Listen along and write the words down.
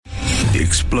The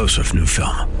explosive new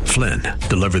film, Flynn,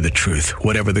 deliver the truth,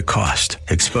 whatever the cost,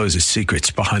 exposes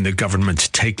secrets behind the government's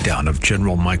takedown of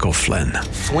General Michael Flynn.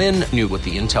 Flynn knew what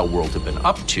the intel world had been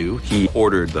up to. He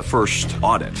ordered the first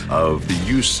audit of the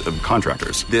use of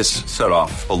contractors. This set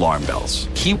off alarm bells.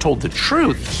 He told the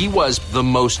truth. He was the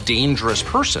most dangerous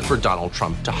person for Donald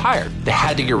Trump to hire. They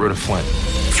had to get rid of Flynn.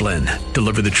 Flynn,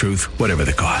 deliver the truth, whatever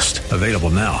the cost. Available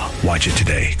now. Watch it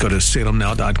today. Go to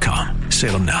salemnow.com.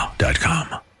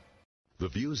 salemnow.com. The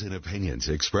views and opinions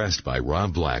expressed by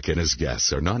Rob Black and his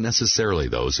guests are not necessarily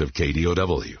those of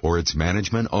KDOW or its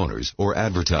management, owners, or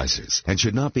advertisers, and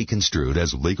should not be construed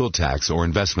as legal, tax, or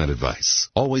investment advice.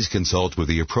 Always consult with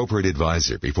the appropriate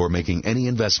advisor before making any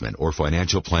investment or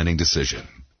financial planning decision.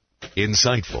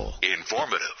 Insightful,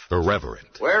 informative,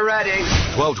 irreverent. We're ready.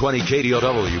 1220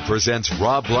 KDOW presents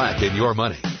Rob Black and Your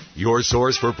Money, your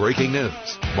source for breaking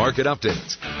news, market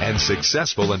updates, and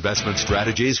successful investment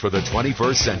strategies for the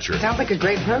 21st century. Sounds like a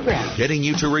great program. Getting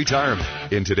you to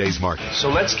retirement in today's market. So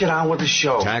let's get on with the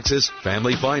show. Taxes,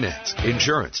 family finance,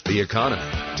 insurance, the economy,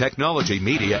 technology,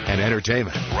 media, and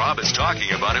entertainment. Rob is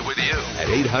talking about it with you at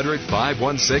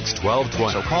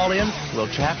 800-516-1220. So call in, we'll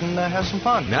chat and have some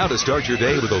fun. Now to start your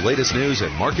day with the latest news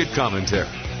and market commentary.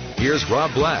 Here's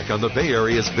Rob Black on the Bay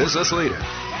Area's business leader,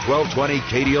 1220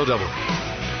 KDOW.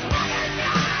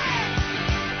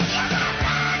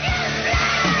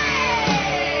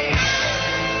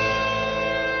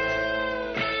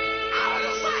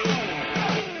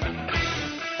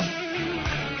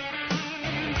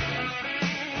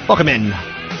 Welcome in.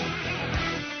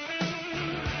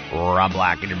 Rob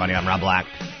Black and Your Money. I'm Rob Black.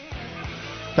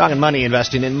 Talking money,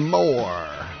 investing, and more.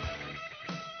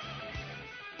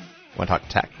 Want to talk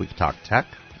tech? We can talk tech.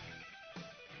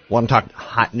 Want to talk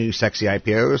hot new sexy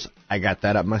IPOs? I got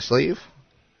that up my sleeve.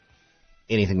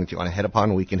 Anything that you want to hit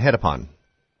upon, we can hit upon.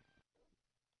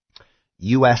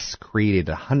 U.S. created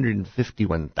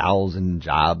 151,000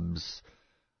 jobs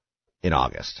in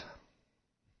August.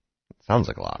 Sounds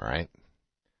like a lot, right?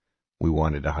 We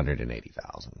wanted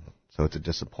 180,000. So it's a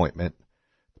disappointment.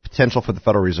 The potential for the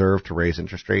Federal Reserve to raise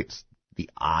interest rates, the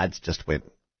odds just went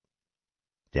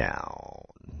down.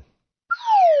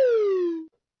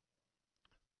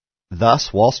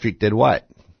 Thus, Wall Street did what?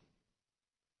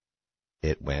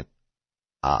 It went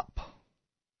up.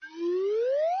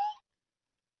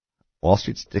 Wall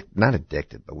Street's not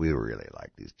addicted, but we really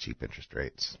like these cheap interest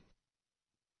rates.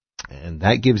 And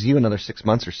that gives you another 6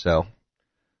 months or so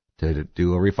to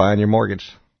do a refi on your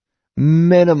mortgage.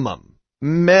 Minimum.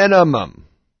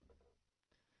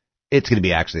 It's going to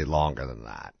be actually longer than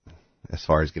that as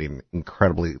far as getting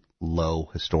incredibly low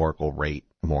historical rate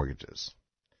mortgages.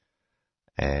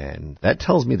 And that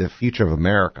tells me the future of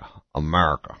America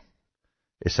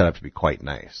is set up to be quite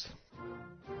nice.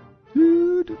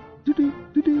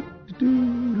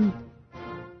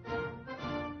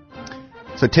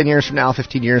 So 10 years from now,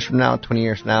 15 years from now, 20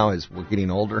 years from now, as we're getting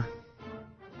older,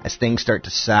 as things start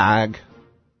to sag,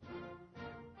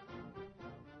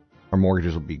 our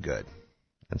mortgages will be good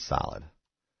and solid.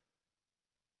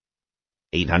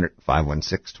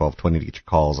 800-516-1220 to get your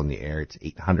calls on the air. It's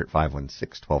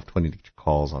 800-516-1220 to get your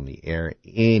calls on the air.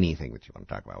 Anything that you want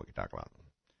to talk about, we can talk about.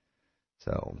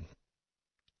 So,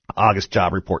 August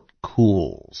job report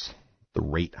cools the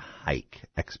rate hike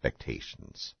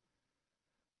expectations.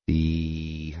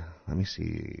 Let me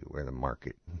see where the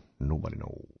market, nobody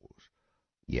knows.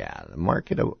 Yeah, the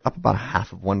market up about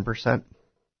 0.5%.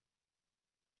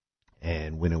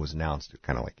 And when it was announced, it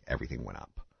kind of like everything went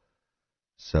up.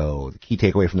 So the key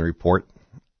takeaway from the report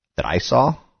that I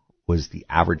saw was the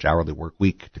average hourly work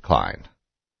week declined.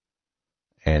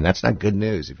 And that's not good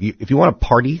news. If you want to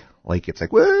party, like it's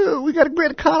like, whoa, we got a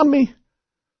great economy.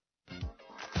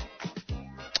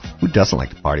 Who doesn't like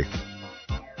to party?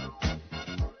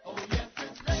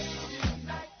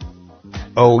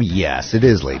 Oh, yes, it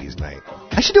is ladies' night.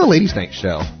 I should do a ladies' night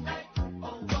show.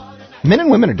 Men and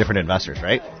women are different investors,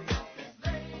 right?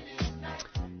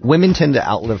 Women tend to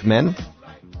outlive men.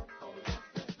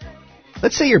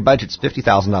 Let's say your budget's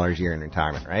 $50,000 a year in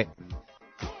retirement, right?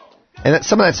 And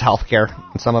some of that's health care,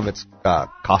 and some of it's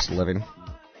cost of living.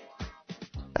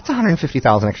 That's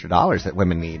 $150,000 extra dollars that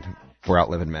women need for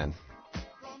outliving men.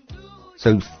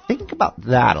 So think about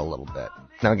that a little bit.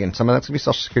 Now, again, some of that's going to be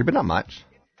Social Security, but not much.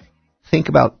 Think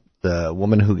about the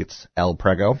woman who gets El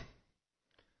Prego.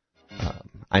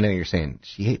 I know you're saying,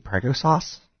 she ate Prego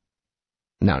sauce?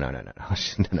 No. No.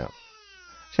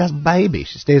 She has a baby.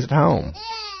 She stays at home.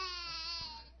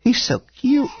 He's so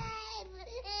cute.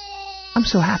 I'm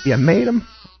so happy I made him.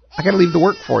 I got to leave the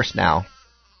workforce now.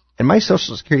 And my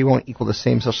Social Security won't equal the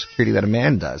same Social Security that a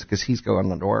man does because he's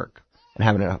going to work and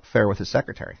having an affair with his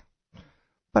secretary.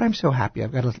 but I'm so happy.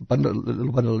 I've got a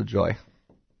little bundle of joy.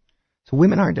 So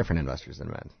women are different investors than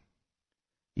men.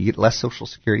 You get less Social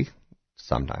Security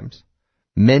sometimes.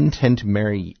 Men tend to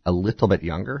marry a little bit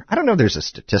younger. I don't know if there's a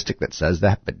statistic that says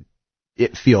that, but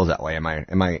it feels that way. Am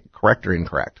I correct or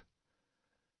incorrect?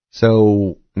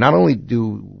 So not only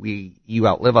do you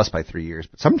outlive us by 3 years,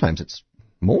 but sometimes it's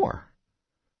more.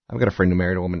 I've got a friend who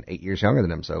married a woman 8 years younger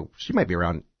than him, so she might be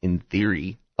around, in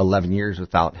theory, 11 years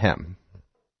without him.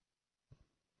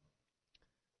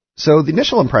 So the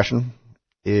initial impression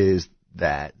is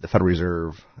that the Federal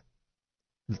Reserve,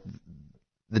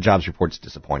 the jobs report's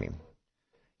disappointing.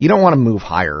 You don't want to move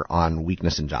higher on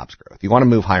weakness in jobs growth. You want to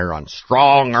move higher on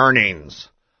strong earnings.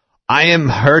 I am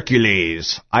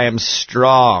Hercules. I am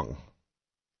strong.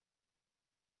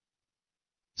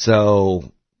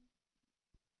 So,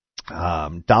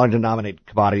 dollar-denominated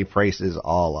commodity prices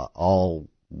all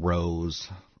rose.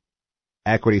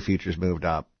 Equity futures moved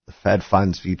up. The Fed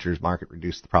funds futures market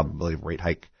reduced the probability of rate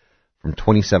hike from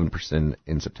 27%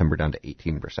 in September down to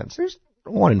 18%. So there's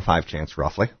 1 in 5 chance,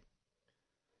 roughly.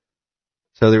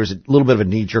 So there was a little bit of a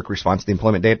knee-jerk response to the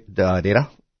employment data.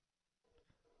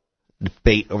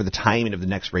 Debate over the timing of the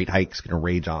next rate hike is going to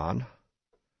rage on.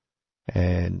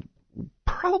 And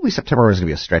probably September is going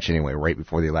to be a stretch anyway, right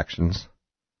before the elections.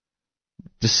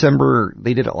 December,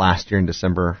 they did it last year in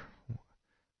December.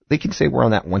 They can say we're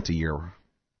on that once-a-year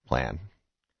plan,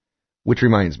 which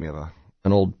reminds me of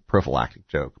an old prophylactic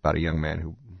joke about a young man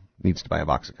who needs to buy a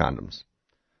box of condoms.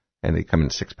 And they come in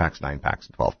 6-packs, 9-packs,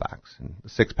 and 12-packs. And the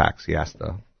 6-packs, he asked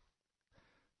the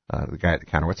guy at the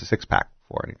counter, what's a 6-pack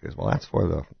for? And he goes, well, that's for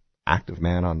the active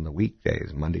man on the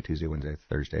weekdays, Monday, Tuesday, Wednesday,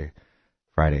 Thursday,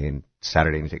 Friday, and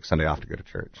Saturday, and you take Sunday off to go to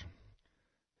church.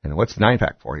 And what's the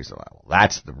 9-pack for? He said, well,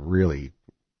 that's the really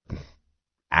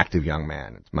active young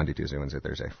man. It's Monday, Tuesday, Wednesday,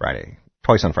 Thursday, Friday.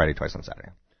 Twice on Friday, twice on Saturday.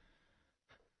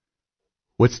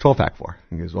 What's the 12-pack for?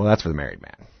 He goes, well, that's for the married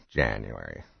man.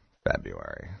 January,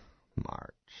 February,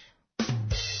 March.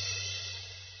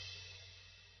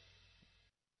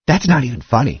 That's not even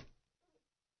funny.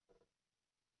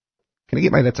 Can I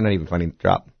get my that's not even funny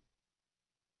drop?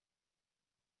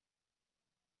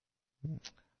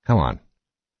 Come on.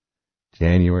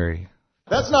 January.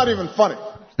 That's not even funny.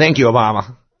 Thank you,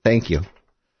 Obama. Thank you.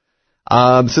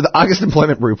 So the August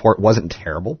employment report wasn't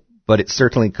terrible, but it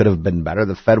certainly could have been better.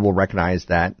 The Fed will recognize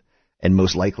that and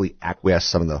most likely acquiesce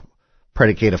some of the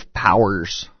predicative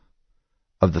powers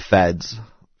of the Fed's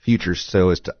futures so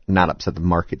as to not upset the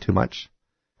market too much.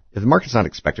 If the market's not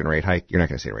expecting a rate hike, you're not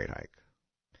going to see a rate hike.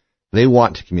 They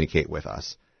want to communicate with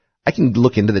us. I can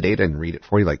look into the data and read it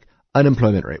for you. Like,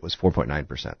 unemployment rate was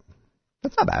 4.9%.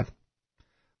 That's not bad.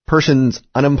 Persons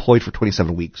unemployed for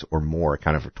 27 weeks or more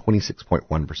accounted for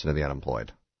 26.1% of the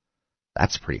unemployed.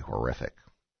 That's pretty horrific.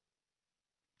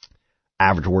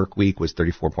 Average work week was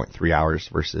 34.3 hours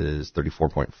versus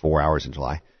 34.4 hours in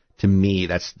July. To me,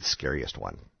 that's the scariest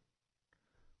one.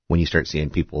 When you start seeing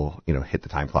people, hit the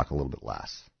time clock a little bit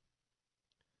less.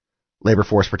 Labor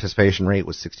force participation rate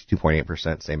was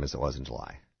 62.8%, same as it was in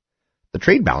July. The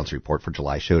trade balance report for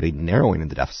July showed a narrowing in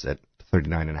the deficit to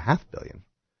 $39.5 billion.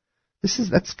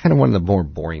 That's kind of one of the more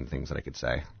boring things that I could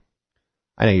say.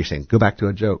 I know you're saying, go back to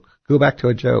a joke. Go back to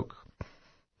a joke.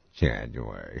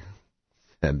 January,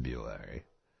 February.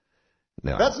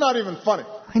 No. That's not even funny.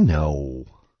 I know.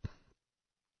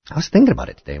 I was thinking about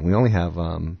it today, and we only have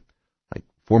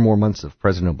 4 more months of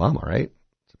President Obama, right?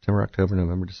 September, October,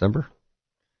 November, December.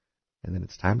 And then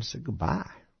it's time to say goodbye.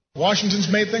 Washington's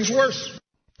made things worse.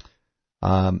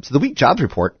 So the weak jobs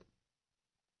report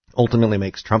ultimately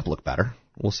makes Trump look better.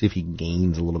 We'll see if he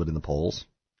gains a little bit in the polls.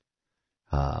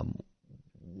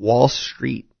 Wall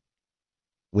Street,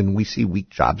 when we see weak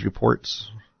jobs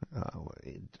reports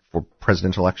for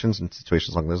presidential elections and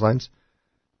situations along those lines,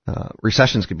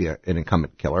 recessions could be an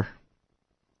incumbent killer.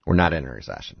 We're not in a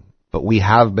recession, but we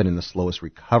have been in the slowest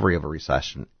recovery of a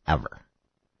recession ever.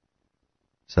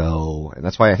 So, and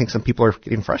that's why I think some people are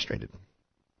getting frustrated.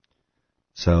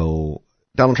 So,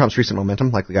 Donald Trump's recent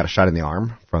momentum likely got a shot in the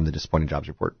arm from the disappointing jobs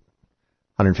report.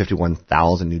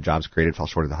 151,000 new jobs created fell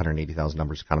short of the 180,000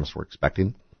 numbers economists were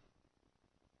expecting.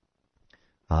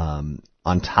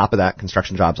 On top of that,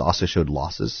 construction jobs also showed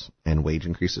losses, and wage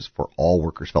increases for all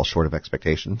workers fell short of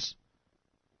expectations.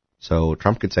 So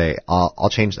Trump could say, I'll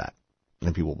change that.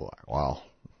 And people will be like, well,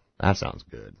 that sounds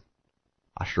good.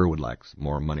 I sure would like some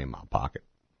more money in my pocket.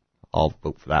 I'll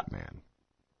vote for that man.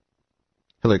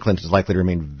 Hillary Clinton is likely to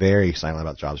remain very silent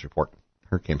about the jobs report.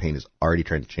 Her campaign is already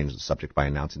trying to change the subject by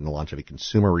announcing the launch of a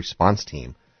consumer response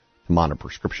team to monitor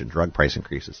prescription drug price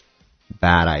increases.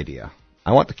 Bad idea.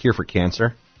 I want the cure for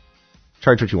cancer.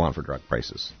 Charge what you want for drug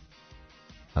prices.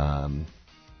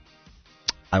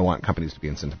 I want companies to be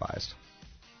incentivized.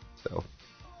 So,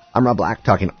 I'm Rob Black,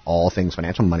 talking all things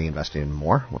financial, money, investing, and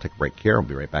more. We'll take a break here. I'll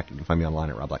be right back. You can find me online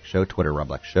at Rob Black Show, Twitter, Rob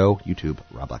Black Show, YouTube,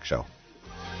 Rob Black Show.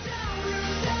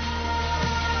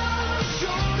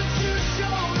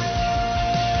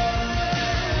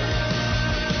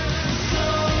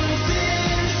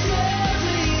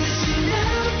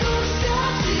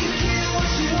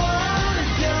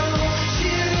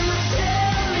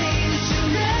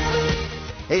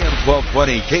 AM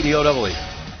 1220, KDOW.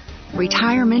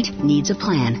 Retirement needs a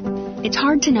plan. It's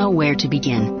hard to know where to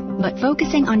begin, but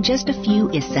focusing on just a few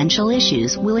essential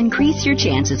issues will increase your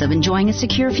chances of enjoying a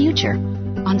secure future.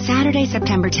 On Saturday,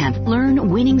 September 10th, learn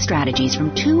winning strategies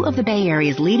from two of the Bay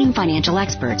Area's leading financial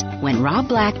experts when Rob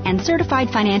Black and certified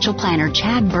financial planner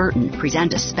Chad Burton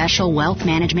present a special wealth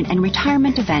management and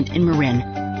retirement event in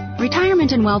Marin.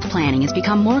 Retirement and wealth planning has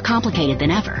become more complicated than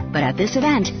ever, but at this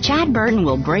event, Chad Burton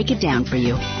will break it down for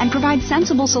you and provide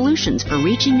sensible solutions for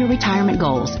reaching your retirement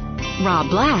goals.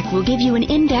 Rob Black will give you an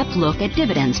in-depth look at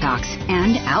dividend stocks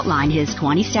and outline his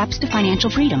 20 steps to financial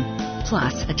freedom.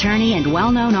 Plus, attorney and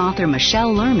well-known author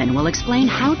Michelle Lerman will explain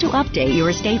how to update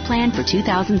your estate plan for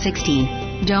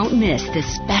 2016. Don't miss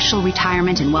this special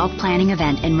retirement and wealth planning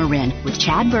event in Marin with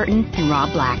Chad Burton and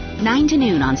Rob Black, 9 to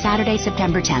noon on Saturday,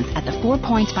 September 10th at the 4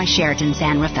 Points by Sheraton,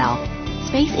 San Rafael.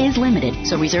 Space is limited,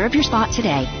 so reserve your spot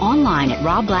today online at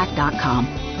robblack.com.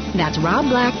 That's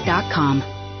robblack.com.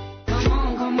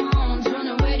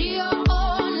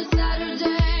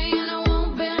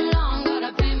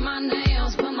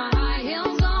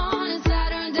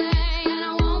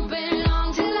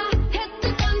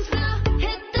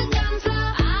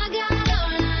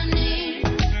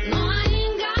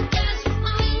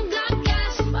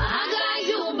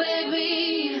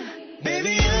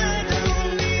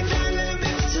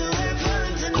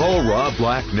 Call Rob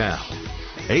Black now.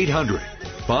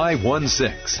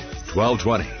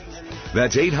 800-516-1220.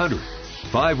 That's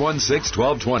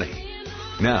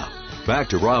 800-516-1220. Now, back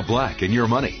to Rob Black and Your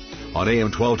Money on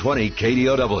AM 1220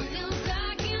 KDOW.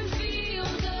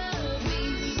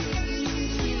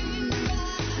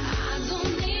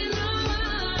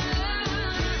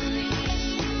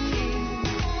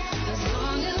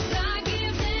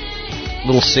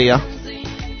 Little Sia.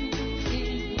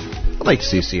 I'd like to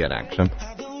see Sia in action.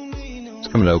 It's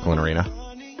coming to Oakland Arena.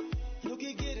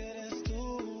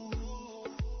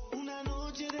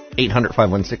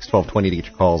 800-516-1220 to get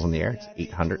your calls on the air. It's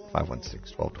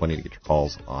 800-516-1220 to get your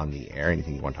calls on the air.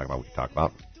 Anything you want to talk about, we can talk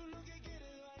about.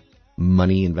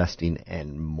 Money, investing,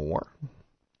 and more.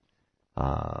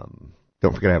 Don't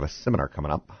forget I have a seminar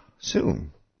coming up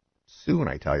soon. Soon,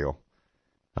 I tell you.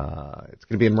 It's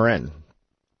going to be in Marin.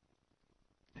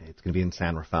 It's going to be in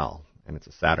San Rafael, and it's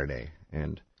a Saturday,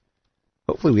 and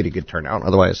hopefully we get a good turnout.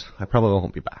 Otherwise, I probably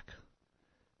won't be back.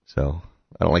 So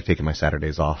I don't like taking my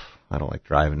Saturdays off. I don't like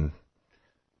driving.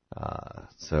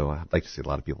 So I'd like to see a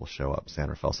lot of people show up. San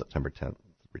Rafael, September 10th,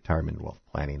 retirement and wealth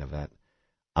planning event.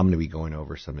 I'm going to be going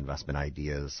over some investment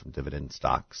ideas, some dividend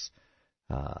stocks.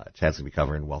 Chad's going to be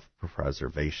covering wealth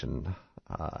preservation,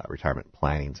 retirement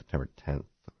planning, September 10th,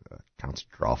 accounts to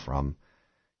draw from.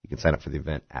 You can sign up for the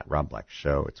event at Rob Black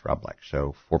Show. It's Rob Black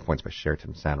Show, 4 Points by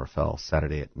Sheraton, San Rafael,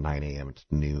 Saturday at 9 a.m. to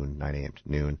noon, 9 a.m.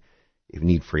 to noon. If you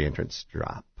need free entrance,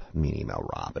 drop me an email,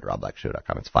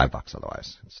 rob@robblackshow.com. It's $5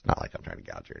 otherwise. It's not like I'm trying to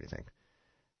gouge or anything.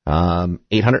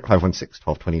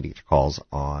 800-516-1220 to get your calls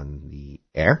on the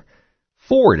air.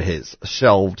 Ford has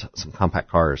shelved some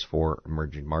compact cars for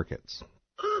emerging markets.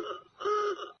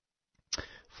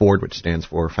 Ford, which stands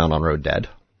for Found on Road Dead.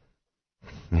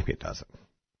 Maybe it doesn't.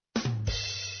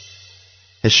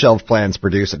 His shelved plans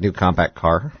produce a new compact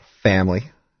car,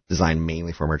 family, designed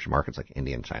mainly for emerging markets like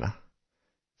India and China.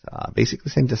 Basically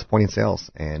seeing disappointing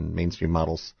sales, and mainstream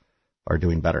models are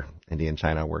doing better. India and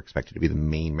China were expected to be the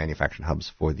main manufacturing hubs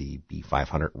for the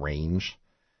B500 range,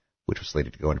 which was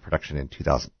slated to go into production in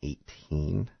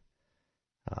 2018.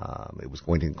 It was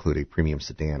going to include a premium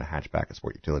sedan, a hatchback, a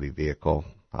sport utility vehicle.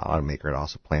 Automaker had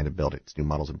also planned to build its new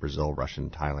models in Brazil, Russia,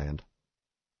 and Thailand.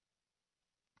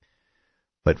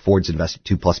 But Ford's invested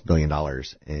 $2+ billion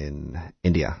in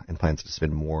India and plans to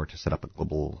spend more to set up a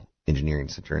global engineering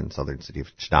center in the southern city of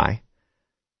Chennai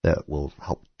that will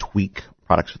help tweak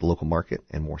products for the local market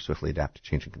and more swiftly adapt to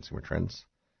changing consumer trends.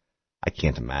 I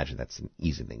can't imagine that's an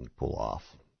easy thing to pull off,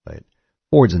 but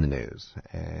Ford's in the news,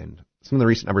 and some of the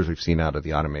recent numbers we've seen out of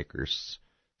the automakers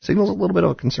signals a little bit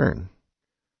of a concern.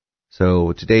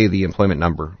 So today the employment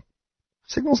number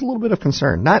signals a little bit of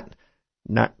concern. Not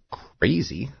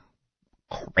crazy,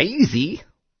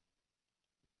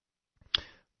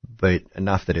 but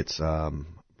enough that it's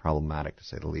problematic to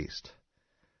say the least.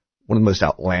 One of the most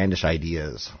outlandish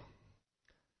ideas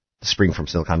spring from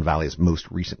Silicon Valley's most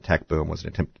recent tech boom was an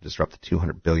attempt to disrupt the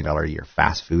 $200 billion a year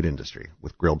fast food industry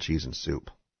with grilled cheese and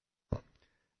soup.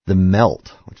 The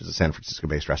Melt, which is a San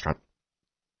Francisco-based restaurant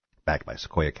backed by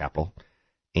Sequoia Capital,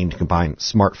 aimed to combine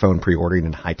smartphone pre-ordering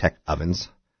and high-tech ovens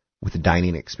with a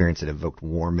dining experience that evoked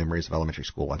warm memories of elementary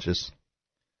school lunches.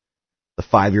 The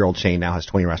 5-year-old chain now has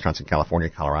 20 restaurants in California,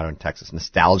 Colorado, and Texas.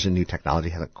 Nostalgia and new technology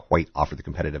hasn't quite offered the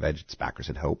competitive edge its backers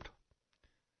had hoped.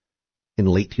 In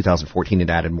late 2014, it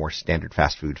added more standard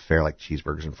fast food fare like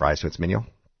cheeseburgers and fries to its menu.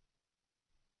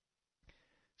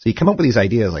 So you come up with these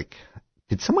ideas like,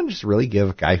 did someone just really give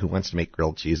a guy who wants to make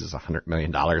grilled cheeses $100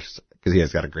 million because he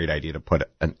has got a great idea to put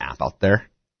an app out there?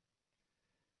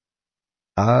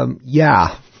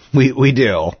 Yeah, we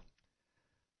do.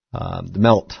 The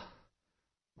Melt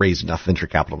raised enough venture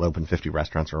capital to open 50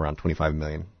 restaurants for around $25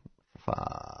 million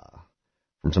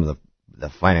from some of the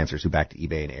financiers who backed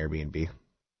eBay and Airbnb.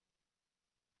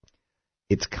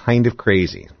 It's kind of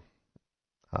crazy.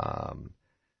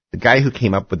 The guy who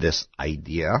came up with this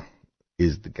idea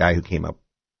is the guy who came up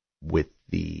with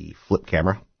the flip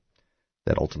camera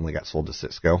that ultimately got sold to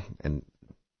Cisco and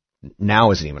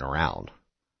now isn't even around.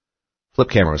 Flip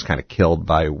camera was kind of killed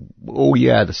by, oh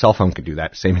yeah, the cell phone could do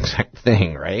that same exact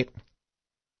thing, right?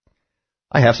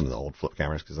 I have some of the old flip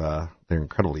cameras because they're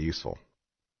incredibly useful.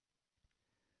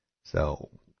 So,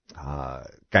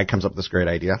 guy comes up with this great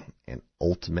idea, and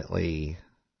ultimately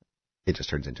it just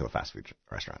turns into a fast food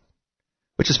restaurant,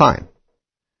 which is fine.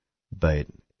 But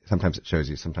sometimes it shows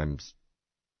you, sometimes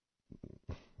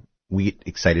we get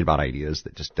excited about ideas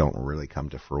that just don't really come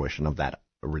to fruition of that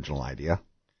original idea.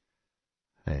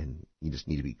 And you just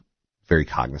need to be very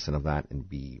cognizant of that and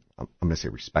be, I'm going to say,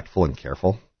 respectful and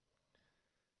careful.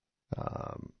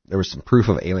 There was some proof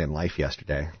of alien life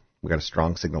yesterday. We got a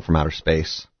strong signal from outer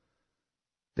space.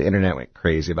 The internet went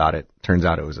crazy about it. Turns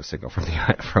out it was a signal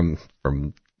from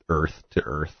from Earth to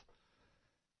Earth.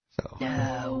 So.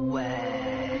 No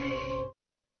way.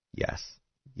 Yes.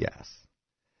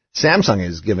 Samsung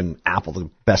has given Apple the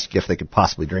best gift they could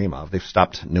possibly dream of. They've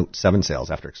stopped Note 7 sales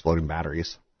after exploding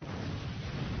batteries.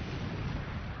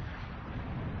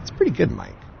 It's pretty good,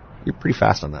 Mike. You're pretty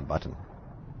fast on that button.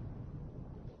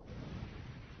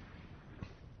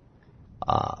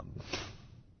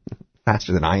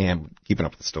 Faster than I am keeping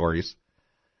up with the stories.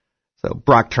 So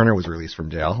Brock Turner was released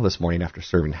from jail this morning after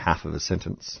serving half of his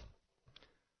sentence.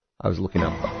 I was looking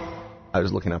up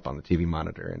on the TV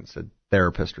monitor and it said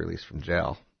therapist released from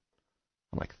jail.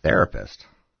 I'm like, therapist?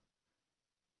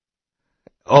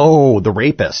 Oh, the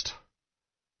rapist.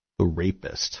 The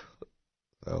rapist.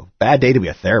 So bad day to be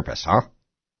a therapist, huh?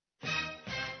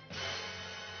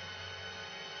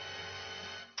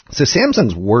 So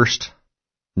Samsung's worst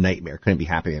nightmare couldn't be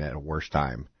happening at a worse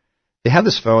time. They have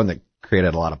this phone that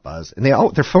created a lot of buzz, and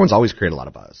their phones always create a lot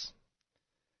of buzz.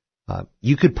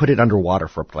 You could put it underwater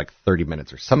for up to like 30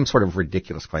 minutes or some sort of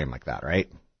ridiculous claim like that, right?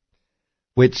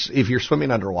 Which, if you're swimming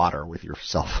underwater with your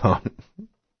cell phone,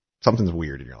 something's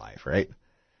weird in your life, right?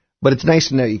 But it's nice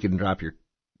to know you can drop your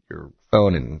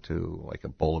phone into like a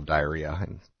bowl of diarrhea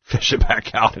and fish it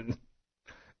back out and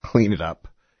clean it up.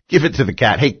 Give it to the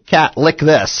cat. Hey, cat, lick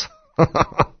this.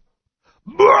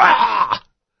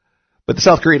 But the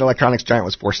South Korean electronics giant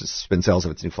was forced to suspend sales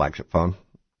of its new flagship phone.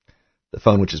 The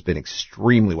phone, which has been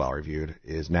extremely well reviewed,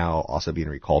 is now also being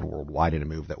recalled worldwide in a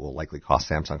move that will likely cost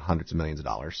Samsung hundreds of millions of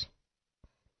dollars.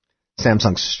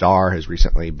 Samsung Star has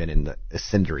recently been in the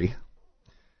ascendancy,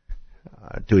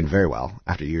 doing very well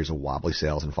after years of wobbly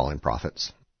sales and falling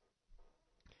profits.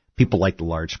 People like the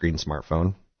large screen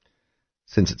smartphone.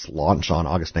 Since its launch on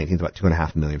August 19th, about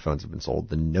 2.5 million phones have been sold.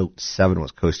 The Note 7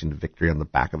 was coasting to victory on the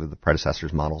back of the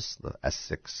predecessors' models, the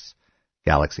S6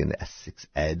 Galaxy and the S6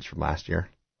 Edge from last year.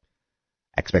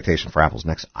 Expectation for Apple's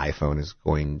next iPhone is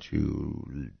going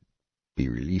to be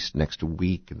released next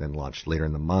week and then launched later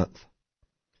in the month.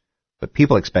 But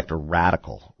people expect a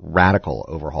radical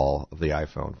overhaul of the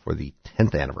iPhone for the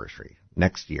 10th anniversary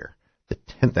next year, the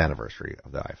 10th anniversary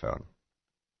of the iPhone.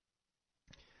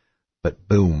 But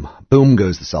boom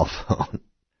goes the cell phone,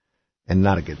 and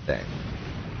not a good thing.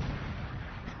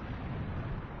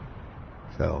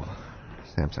 So,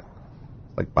 Samsung,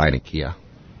 like buying a Kia.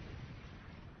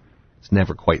 It's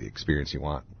never quite the experience you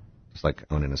want. It's like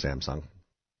owning a Samsung.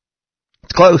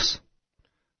 It's close,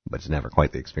 but it's never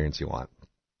quite the experience you want.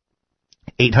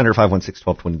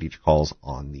 800-516-1220 to your calls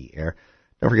on the air.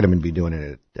 Don't forget, I'm going to be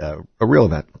doing a real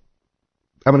event.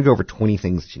 I'm going to go over 20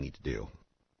 things that you need to do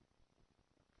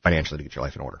financially to get your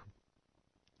life in order.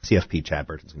 CFP Chad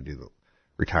Burton's going to do the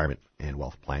retirement and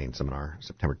wealth planning seminar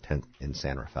September 10th in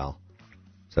San Rafael.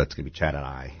 So it's going to be Chad and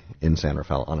I in San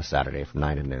Rafael on a Saturday from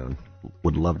 9 to noon.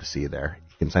 Would love to see you there.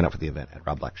 You can sign up for the event at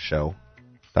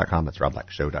robblackshow.com. That's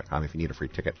robblackshow.com. If you need a free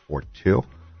ticket or two,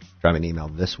 drop me an email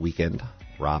this weekend,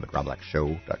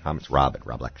 rob@robblackshow.com. It's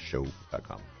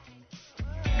rob@robblackshow.com.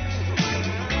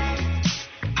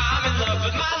 I'm in love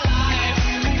with my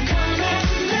life. Come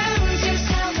and lose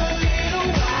yourself a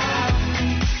little while.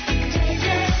 Take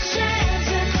a chance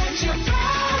and let your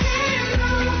body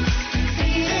move.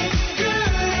 Feeling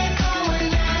good and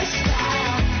going out of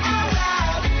style. Out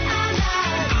loud. I'm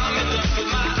in love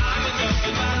with my life.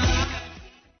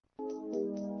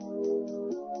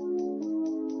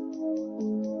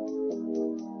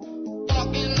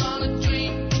 Walking on a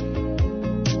dream.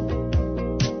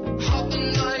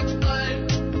 Hopping like flight.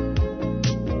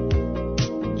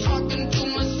 Talking to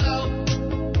myself.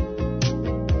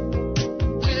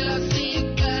 Will I see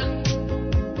again?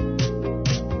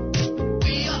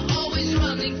 We are always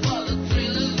running for the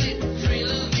thrill of it.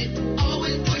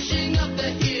 Always pushing up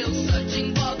the hill,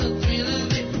 searching for the thrill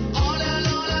of it. All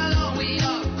along, we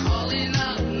are calling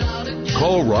out now to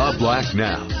Call Rob Black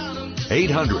now.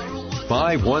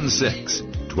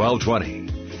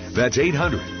 800-516-1220. That's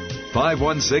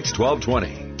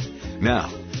 800-516-1220.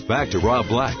 Now, back to Rob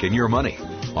Black and Your Money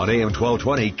on AM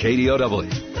 1220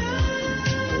 KDOW.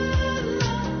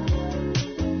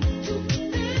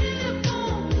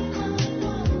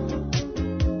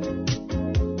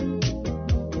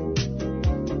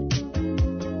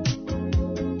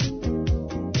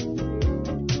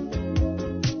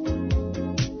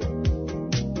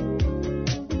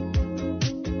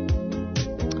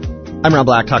 I'm Rob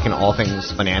Black, talking all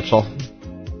things financial.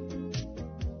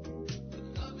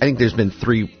 I think there's been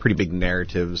three pretty big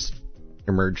narratives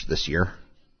emerged this year.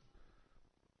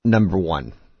 Number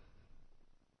one,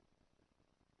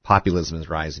 populism is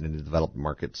rising in the developed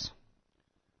markets.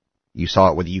 You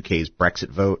saw it with the UK's Brexit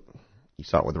vote. You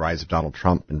saw it with the rise of Donald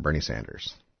Trump and Bernie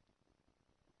Sanders.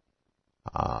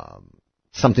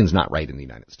 Something's not right in the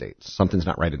United States. Something's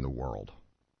not right in the world.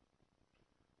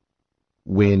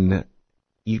 When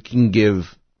you can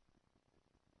give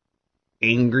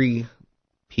angry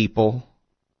people,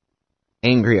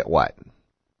 angry at what?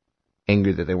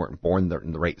 Angry that they weren't born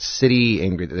in the right city,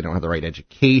 angry that they don't have the right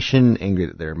education, angry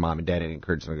that their mom and dad didn't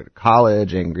encourage them to go to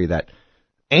college, angry.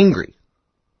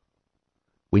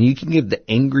 When you can give the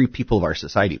angry people of our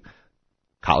society,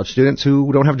 college students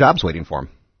who don't have jobs waiting for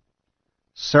them,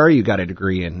 sorry you got a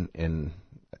degree in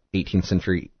 18th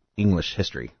century English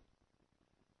history.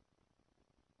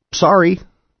 Sorry,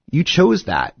 you chose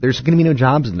that. There's going to be no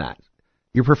jobs in that.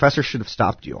 Your professor should have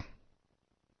stopped you.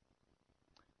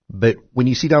 But when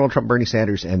you see Donald Trump, Bernie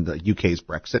Sanders, and the UK's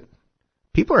Brexit,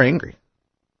 people are angry.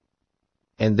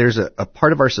 And there's a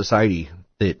part of our society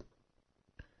that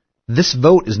this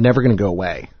vote is never going to go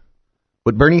away.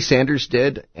 What Bernie Sanders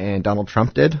did and Donald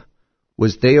Trump did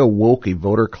was they awoke a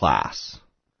voter class,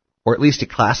 or at least a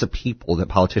class of people that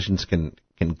politicians can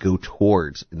go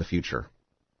towards in the future.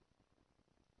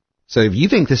 So if you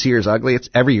think this year is ugly,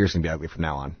 every year is going to be ugly from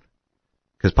now on.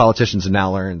 Because politicians have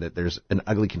now learned that there's an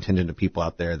ugly contingent of people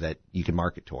out there that you can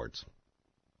market towards.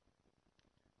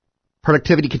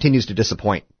 Productivity continues to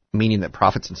disappoint, meaning that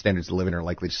profits and standards of living are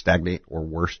likely to stagnate or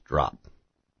worse, drop.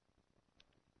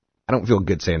 I don't feel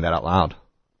good saying that out loud.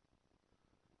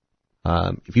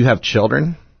 If you have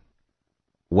children,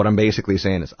 what I'm basically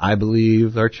saying is I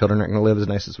believe our children aren't going to live as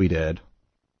nice as we did.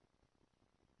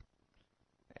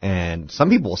 And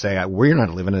some people will say, we're not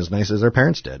living as nice as our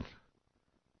parents did.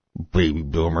 Baby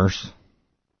boomers.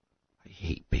 I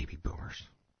hate baby boomers.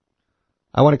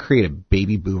 I want to create a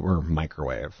baby boomer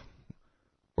microwave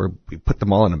where we put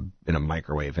them all in a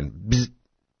microwave and bzz.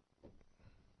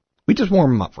 We just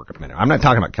warm them up for a minute. I'm not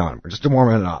talking about killing them. We're just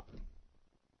warming it up.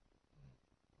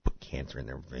 Put cancer in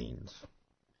their veins.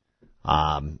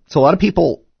 So a lot of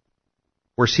people,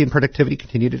 we're seeing productivity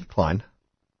continue to decline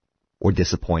or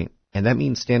disappoint. And that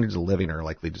means standards of living are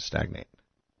likely to stagnate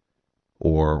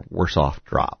or worse off,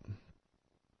 drop.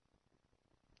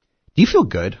 Do you feel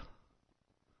good?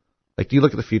 Like, do you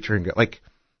look at the future and go, like,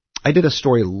 I did a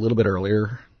story a little bit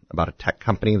earlier about a tech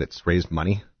company that's raised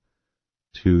money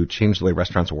to change the way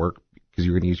restaurants work because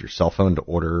you were going to use your cell phone to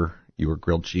order your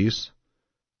grilled cheese,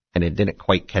 and it didn't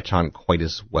quite catch on quite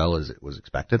as well as it was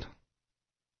expected.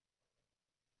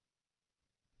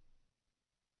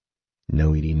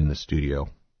 No eating in the studio.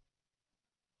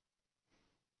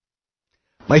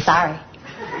 Sorry.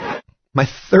 My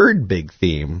third big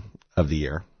theme of the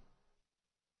year,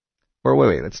 or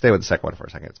wait, let's stay with the second one for a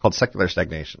second. It's called secular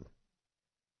stagnation.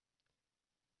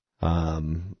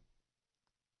 That's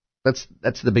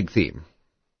the big theme.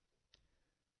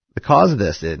 The cause of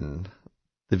this, in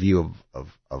the view of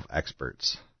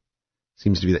experts,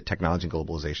 seems to be that technology and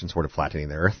globalization sort of flattening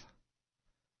the earth.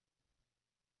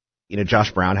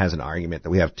 Josh Brown has an argument that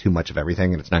we have too much of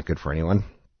everything and it's not good for anyone.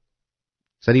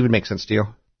 Does that even make sense to you?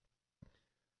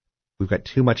 We've got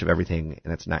too much of everything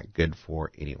and it's not good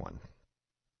for anyone.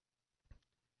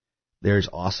 There's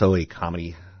also a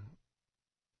comedy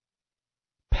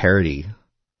parody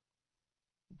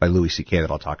by Louis C.K.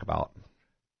 that I'll talk about.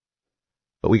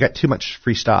 But we got too much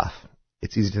free stuff.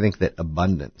 It's easy to think that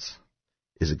abundance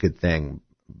is a good thing,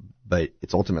 but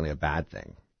it's ultimately a bad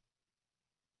thing.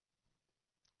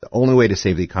 The only way to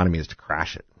save the economy is to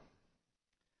crash it.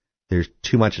 There's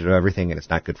too much of everything and it's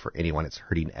not good for anyone. It's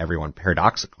hurting everyone.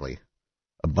 Paradoxically,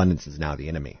 abundance is now the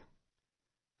enemy.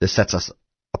 This sets us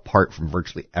apart from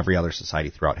virtually every other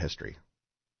society throughout history.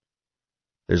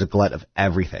 There's a glut of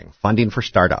everything. Funding for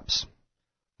startups,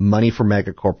 money for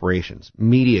mega corporations,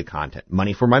 media content,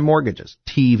 money for my mortgages,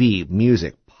 TV,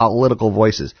 music, political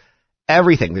voices,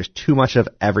 everything. There's too much of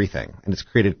everything, and it's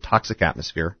created a toxic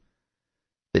atmosphere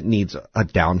that needs a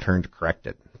downturn to correct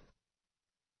it.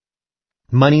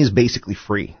 Money is basically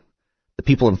free. The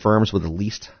people in firms with the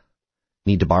least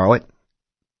need to borrow it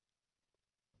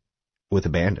with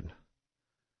abandon.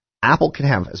 Apple can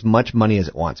have as much money as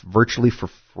it wants, virtually for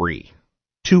free.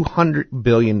 $200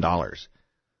 billion.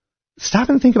 Stop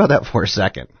and think about that for a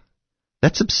second.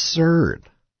 That's absurd.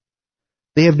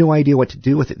 They have no idea what to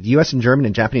do with it. The U.S. and German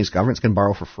and Japanese governments can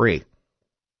borrow for free.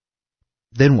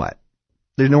 Then what?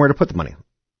 There's nowhere to put the money.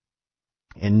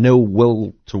 And no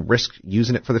will to risk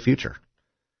using it for the future.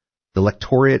 The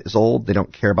electorate is old. They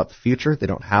don't care about the future. They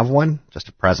don't have one, just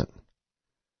a present.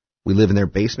 We live in their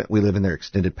basement. We live in their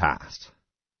extended past.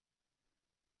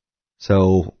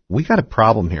 So we got a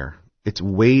problem here.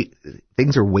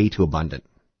 Things are way too abundant.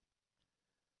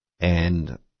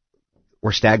 And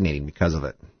we're stagnating because of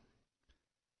it.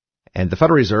 And the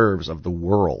Federal Reserves of the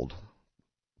world,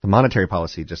 the monetary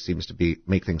policy just seems to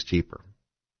make things cheaper.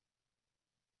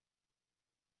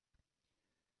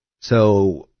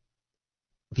 So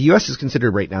the U.S. is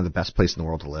considered right now the best place in the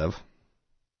world to live,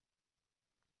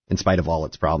 in spite of all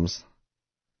its problems.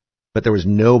 But there was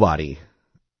nobody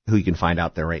who you can find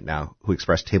out there right now who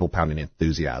expressed table-pounding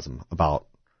enthusiasm about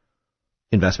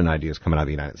investment ideas coming out of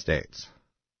the United States.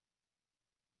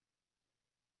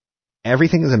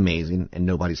 Everything is amazing and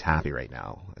nobody's happy right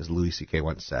now, as Louis C.K.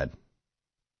 once said.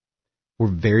 We're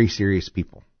very serious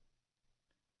people.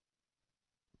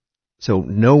 So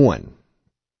no one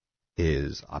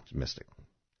is optimistic.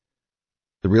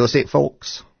 The real estate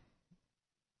folks,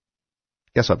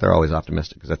 guess what? They're always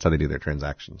optimistic because that's how they do their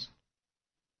transactions.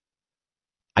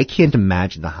 I can't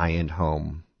imagine the high-end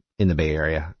home in the Bay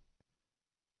Area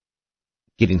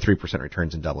getting 3%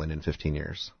 returns and doubling in 15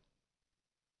 years.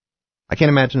 I can't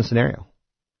imagine a scenario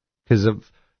because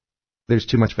there's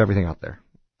too much of everything out there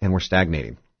and we're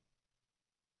stagnating.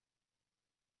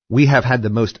 We have had the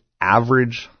most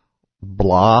average,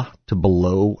 blah to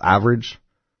below average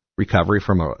recovery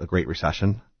from a Great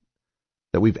Recession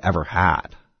that we've ever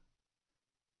had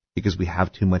because we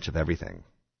have too much of everything.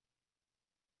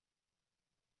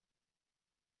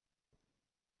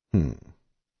 A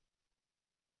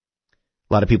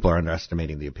lot of people are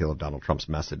underestimating the appeal of Donald Trump's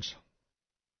message.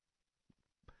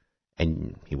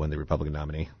 And he won the Republican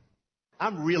nominee.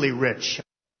 I'm really rich.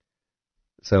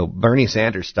 So Bernie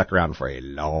Sanders stuck around for a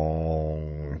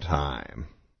long time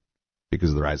because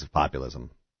of the rise of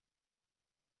populism.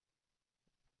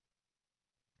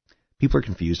 People are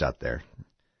confused out there.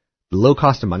 The low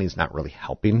cost of money is not really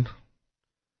helping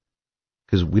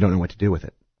because we don't know what to do with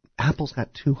it. Apple's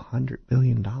got $200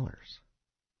 billion.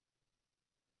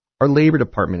 Our Labor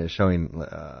Department is showing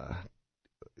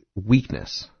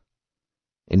weakness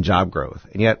in job growth,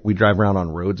 and yet we drive around on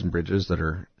roads and bridges that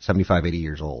are 75, 80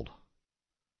 years old.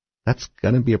 That's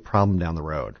going to be a problem down the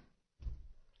road.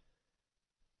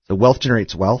 So wealth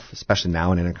generates wealth, especially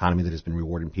now in an economy that has been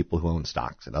rewarding people who own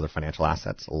stocks and other financial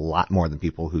assets a lot more than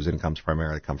people whose incomes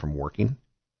primarily come from working.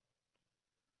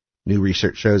 New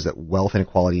research shows that wealth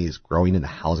inequality is growing in the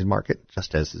housing market,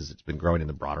 just as it's been growing in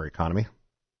the broader economy.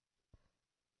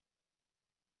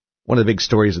 One of the big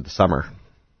stories of the summer,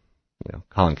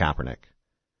 Colin Kaepernick.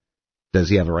 Does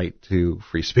he have a right to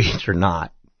free speech or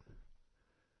not?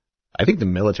 I think the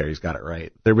military's got it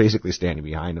right. They're basically standing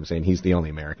behind him saying he's the only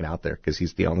American out there because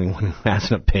he's the only one who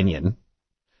has an opinion.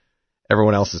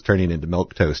 Everyone else is turning into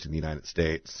milquetoast in the United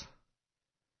States.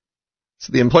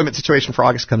 So the employment situation for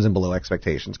August comes in below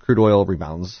expectations. Crude oil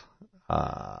rebounds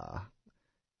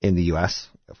in the U.S.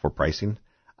 for pricing.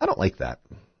 I don't like that.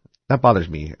 That bothers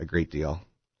me a great deal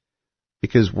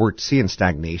because we're seeing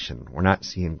stagnation. We're not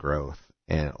seeing growth,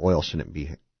 and oil shouldn't be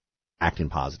acting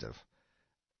positive.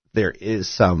 There is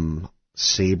some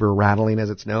saber rattling, as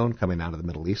it's known, coming out of the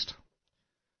Middle East.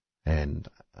 And,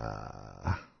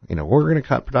 we're going to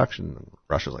cut production. And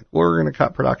Russia's like, we're going to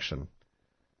cut production.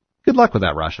 Good luck with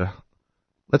that, Russia.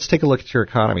 Let's take a look at your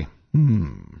economy.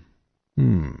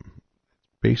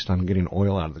 Based on getting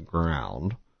oil out of the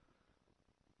ground,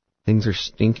 things are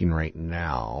stinking right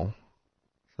now.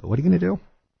 So what are you going to do?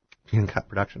 You're going to cut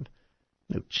production?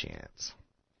 No chance.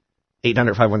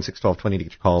 800-516-1220 to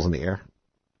get your calls in the air.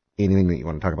 Anything that you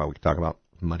want to talk about, we can talk about.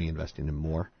 Money, investing, and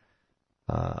more.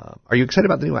 Are you excited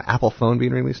about the new Apple phone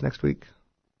being released next week?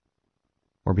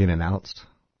 Or being announced?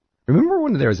 Remember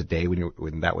when there was a day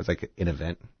when that was like an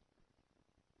event?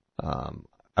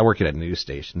 I work at a news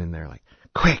station, and they're like,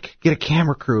 quick, get a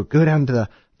camera crew, go down to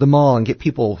the mall and get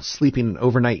people sleeping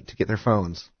overnight to get their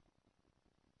phones.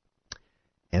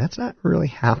 And that's not really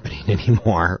happening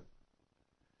anymore.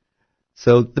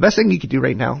 So the best thing you could do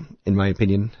right now, in my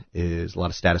opinion, is a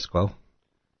lot of status quo.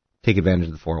 Take advantage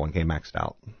of the 401k maxed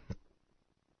out.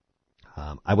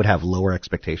 I would have lower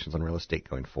expectations on real estate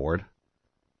going forward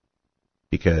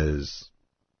because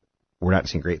we're not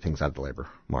seeing great things out of the labor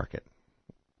market.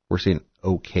 We're seeing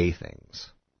okay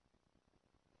things.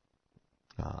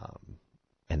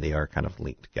 And they are kind of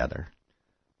linked together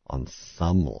on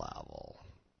some level.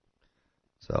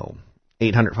 So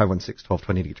 800-516-1220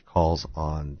 to get your calls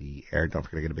on the air. Don't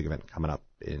forget to get a big event coming up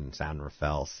in San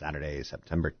Rafael Saturday,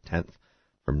 September 10th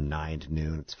from 9 to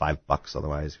noon. It's $5.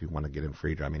 Otherwise, if you want to get in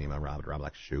free, drop me an email,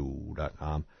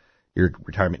 rob@robblackshow.com. Your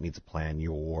retirement needs a plan.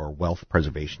 Your wealth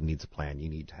preservation needs a plan. You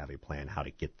need to have a plan how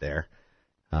to get there.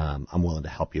 I'm willing to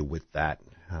help you with that.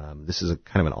 This is a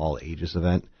kind of an all-ages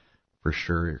event. For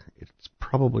sure, it's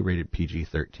probably rated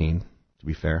PG-13, to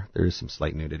be fair. There is some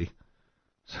slight nudity.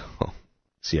 So,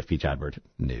 CFP Chadward,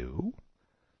 no.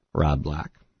 Rob Black,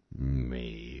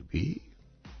 maybe.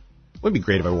 Would be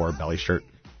great if I wore a belly shirt.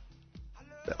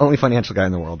 The only financial guy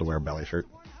in the world to wear a belly shirt.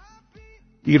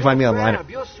 You can find me online. Rob,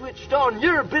 you're switched on.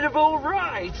 You're a bit of all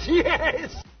right.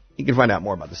 Yes. You can find out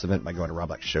more about this event by going to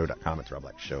robblackshow.com. It's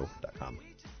robblackshow.com.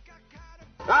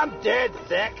 I'm dead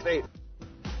sexy.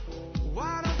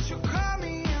 Why don't you call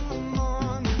me in the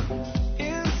morning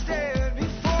instead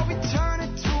before we turn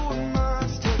it to a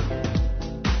monster?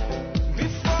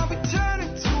 Before we turn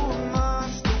it to a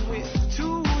monster with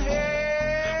two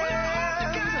heads. Well, I hope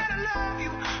the guy to love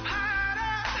you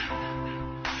harder.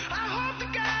 I hope the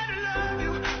guy to love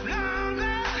you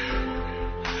longer.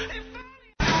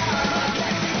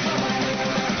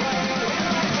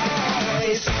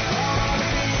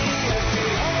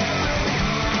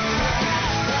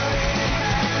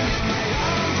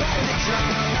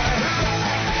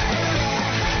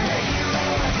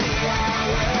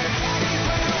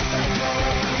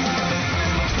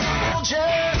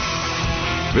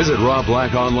 Visit Rob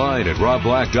Black online at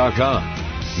robblack.com.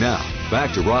 Now,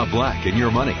 back to Rob Black and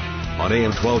Your Money on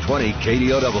AM 1220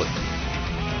 KDOW.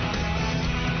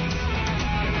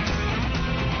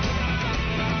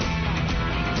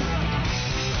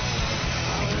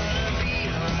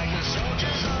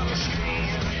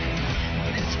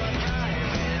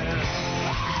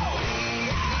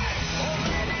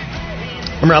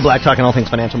 I'm Rob Black, talking all things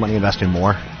financial, money, investing, and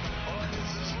more.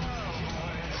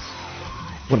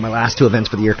 One of my last two events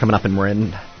for the year coming up in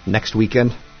Marin next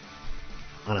weekend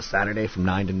on a Saturday from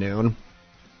 9 to noon.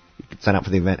 You can sign up for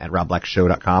the event at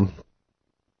robblackshow.com.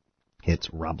 It's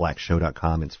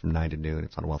robblackshow.com. It's from 9 to noon.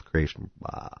 It's on wealth creation,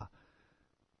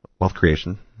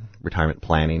 retirement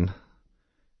planning,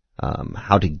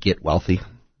 how to get wealthy,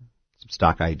 some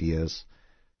stock ideas.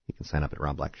 You can sign up at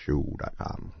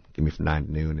robblackshow.com. Give me from 9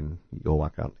 to noon, and you'll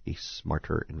walk out a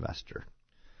smarter investor.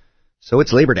 So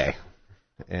it's Labor Day,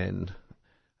 and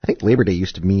I think Labor Day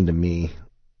used to mean to me,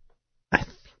 I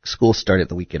think school started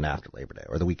the weekend after Labor Day,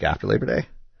 or the week after Labor Day.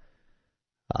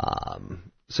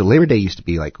 So Labor Day used to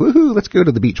be like, woohoo, let's go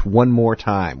to the beach one more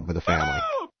time with a family.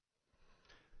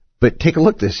 But take a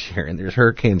look this year, and there's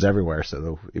hurricanes everywhere,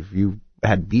 so if you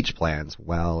had beach plans,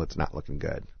 well, it's not looking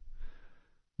good.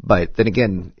 But then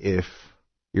again, if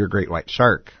you're a great white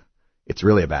shark, it's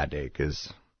really a bad day,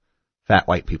 because fat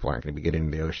white people aren't going to be getting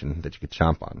in the ocean that you could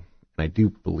chomp on. And I do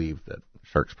believe that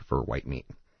sharks prefer white meat,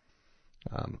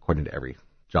 according to every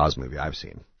Jaws movie I've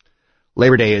seen.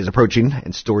 Labor Day is approaching,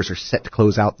 and stores are set to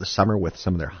close out the summer with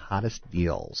some of their hottest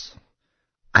deals.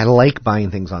 I like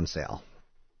buying things on sale,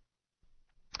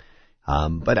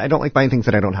 but I don't like buying things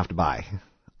that I don't have to buy.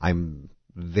 I'm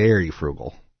very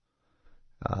frugal.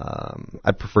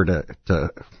 I'd prefer to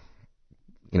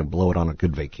blow it on a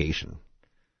good vacation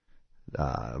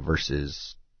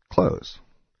versus clothes.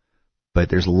 But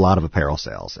there's a lot of apparel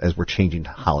sales as we're changing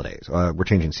holidays. We're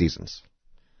changing seasons.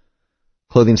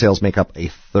 Clothing sales make up a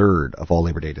third of all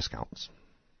Labor Day discounts.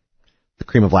 The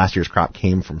cream of last year's crop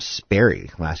came from Sperry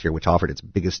last year, which offered its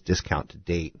biggest discount to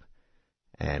date,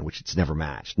 and which it's never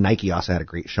matched. Nike also had a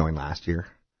great showing last year,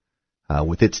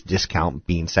 with its discount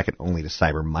being second only to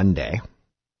Cyber Monday.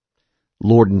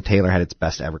 Lord & Taylor had its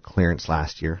best ever clearance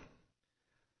last year.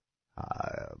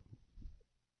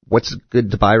 What's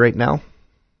good to buy right now?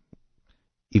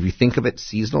 If you think of it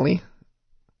seasonally,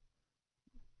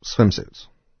 swimsuits.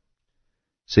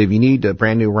 So if you need a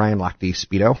brand new Ryan Lochte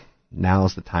Speedo,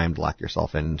 now's the time to lock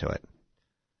yourself into it.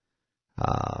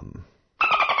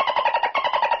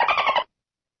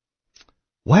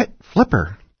 What?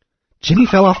 Flipper? Jimmy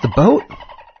fell off the boat?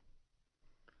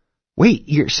 Wait,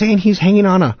 you're saying he's hanging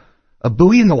on a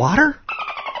buoy in the water?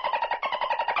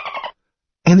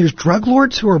 And there's drug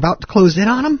lords who are about to close in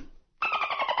on him?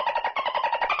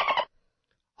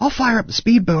 I'll fire up the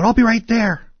speedboat. I'll be right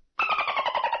there.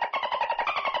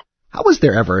 How was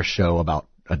there ever a show about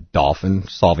a dolphin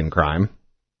solving crime?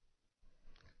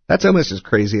 That's almost as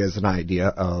crazy as an idea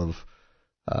of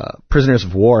prisoners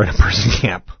of war in a prison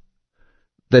camp.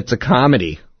 That's a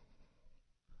comedy.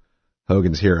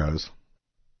 Hogan's Heroes.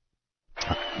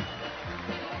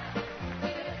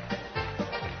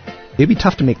 It'd be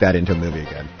tough to make that into a movie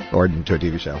again, or into a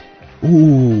TV show.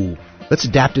 Ooh, let's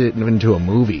adapt it into a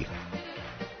movie.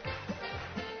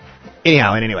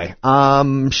 Anyway,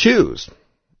 shoes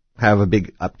have a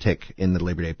big uptick in the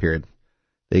Labor Day period.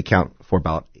 They account for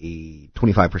about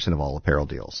 25% of all apparel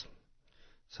deals.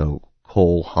 So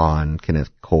Cole Haan, Kenneth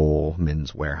Cole,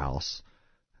 Men's Warehouse,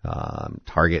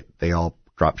 Target, they all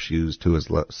drop shoes to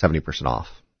as low 70% off.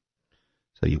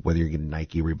 So whether you're getting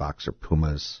Nike, Reeboks, or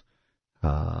Pumas,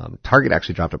 Target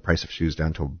actually dropped the price of shoes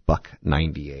down to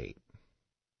 $1.98.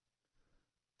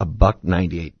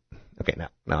 $1.98. Okay, now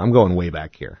I'm going way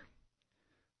back here.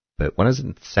 But when I was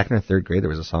in second or third grade, there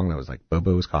was a song that was like,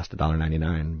 Bobos cost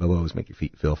 $1.99. Bobos make your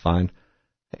feet feel fine.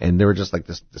 And they were just like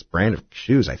this brand of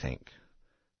shoes, I think,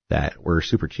 that were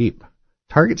super cheap.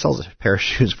 Target sells a pair of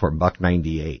shoes for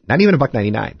 $1.98. Not even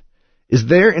 $1.99. Is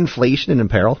there inflation in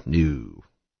apparel? No.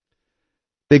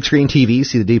 Big screen TVs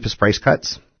see the deepest price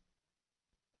cuts.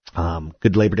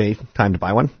 Good Labor Day time to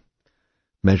buy one.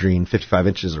 Measuring 55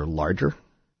 inches or larger.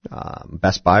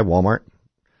 Best Buy, Walmart.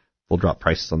 We'll drop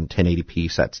prices on 1080p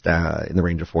sets in the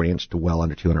range of 40 inch to well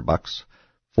under $200.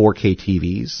 4K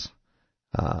TVs,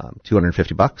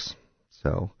 $250.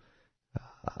 So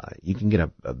you can get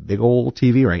a big old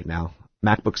TV right now.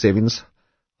 MacBook savings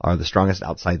are the strongest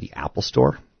outside the Apple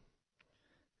Store.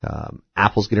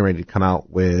 Apple's getting ready to come out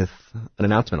with an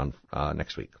announcement on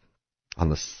next week, on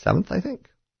the 7th, I think,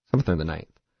 7th or the 9th,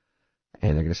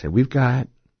 and they're going to say we've got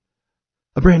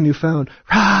a brand new phone.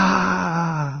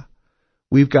 Rah!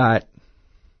 We've got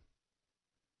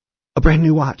a brand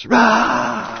new watch.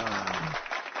 Rah!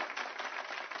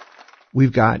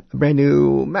 We've got a brand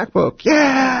new MacBook.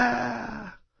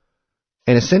 Yeah!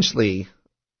 And essentially,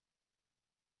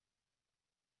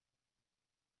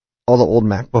 all the old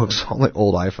MacBooks, all the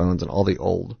old iPhones, and all the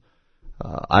old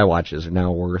iWatches are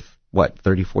now worth,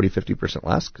 30, 40, 50%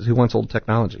 less? Because who wants old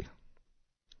technology?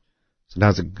 So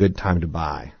now's a good time to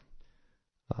buy.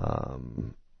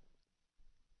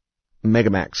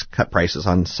 Megamax cut prices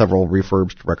on several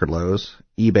refurbs to record lows.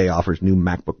 eBay offers new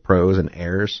MacBook Pros and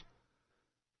Airs,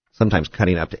 sometimes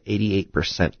cutting up to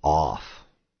 88% off.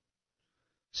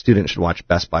 Students should watch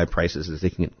Best Buy prices as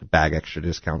they can bag extra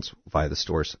discounts via the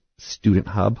store's Student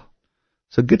Hub.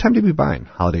 So good time to be buying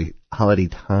holiday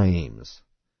times.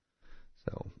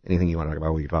 So anything you want to talk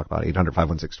about, we can talk about.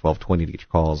 800-516-1220 to get your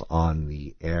calls on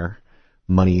the air.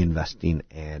 Money, investing,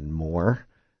 and more.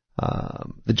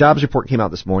 The jobs report came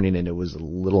out this morning, and it was a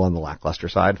little on the lackluster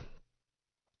side.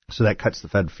 So that cuts the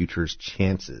Fed futures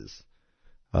chances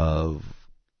of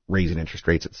raising interest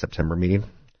rates at the September meeting.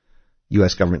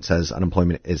 U.S. government says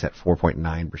unemployment is at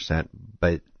 4.9%,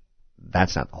 but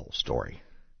that's not the whole story.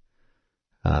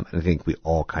 And I think we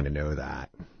all kind of know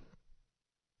that.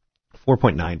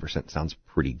 4.9% sounds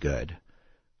pretty good.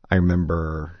 I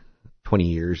remember 20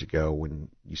 years ago when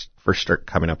you first start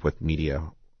coming up with media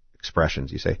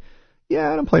expressions, you say,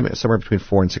 yeah, unemployment is somewhere between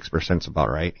 4 and 6% is about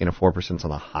right. 4% is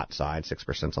on the hot side,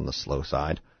 6% is on the slow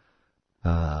side.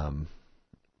 So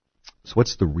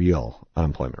what's the real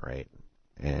unemployment rate?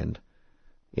 And,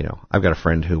 I've got a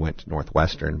friend who went to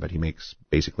Northwestern, but he makes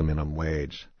basically minimum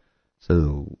wage.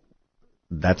 So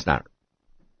that's not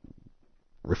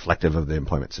reflective of the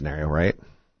employment scenario, right?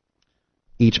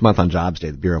 Each month on Jobs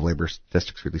Day, the Bureau of Labor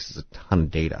Statistics releases a ton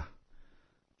of data.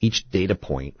 Each data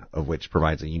point of which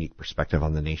provides a unique perspective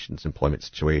on the nation's employment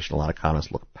situation. A lot of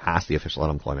economists look past the official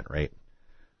unemployment rate,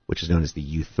 which is known as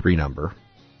the U3 number,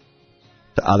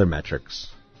 to other metrics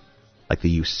like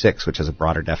the U6, which has a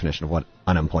broader definition of what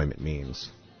unemployment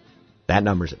means. That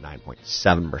number's at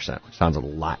 9.7%, which sounds a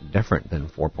lot different than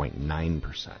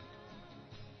 4.9%.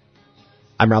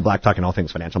 I'm Rob Black, talking all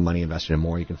things financial, money, investing, and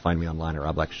more. You can find me online at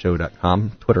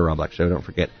robblackshow.com, Twitter, Rob Black Show. Don't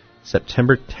forget,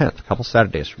 September 10th, a couple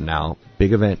Saturdays from now,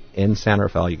 big event in San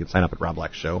Rafael. You can sign up at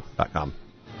robblackshow.com.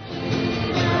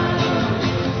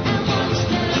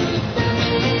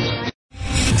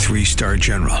 Three-star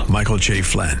General Michael J.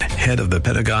 Flynn, head of the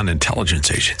Pentagon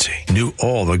Intelligence Agency, knew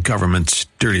all the government's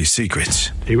dirty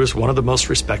secrets. He was one of the most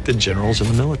respected generals in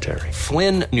the military.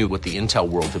 Flynn knew what the intel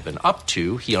world had been up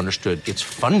to. He understood its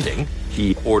funding.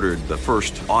 He ordered the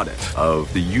first audit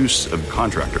of the use of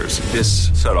contractors. This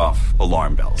set off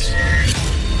alarm bells.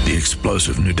 The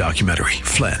explosive new documentary,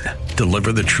 Flynn,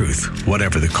 Deliver the Truth,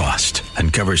 Whatever the Cost,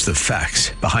 uncovers the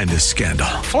facts behind this scandal.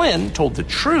 Flynn told the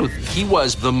truth. He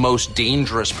was the most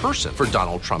dangerous person for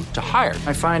Donald Trump to hire.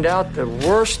 I find out the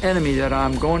worst enemy that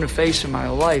I'm going to face in my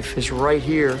life is right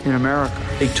here in America.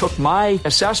 They took my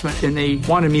assessment and they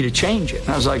wanted me to change it. And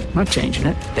I was like, I'm not changing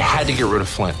it. They had to get rid of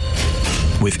Flynn.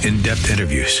 With in-depth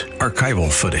interviews,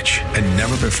 archival footage, and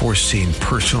never-before-seen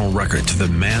personal records of the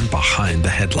man behind the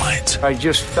headlines. I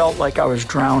just felt like I was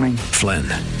drowning. Flynn,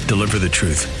 Deliver the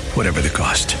Truth, Whatever the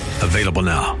Cost. Available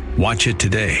now. Watch it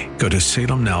today. Go to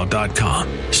salemnow.com.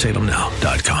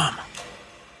 salemnow.com.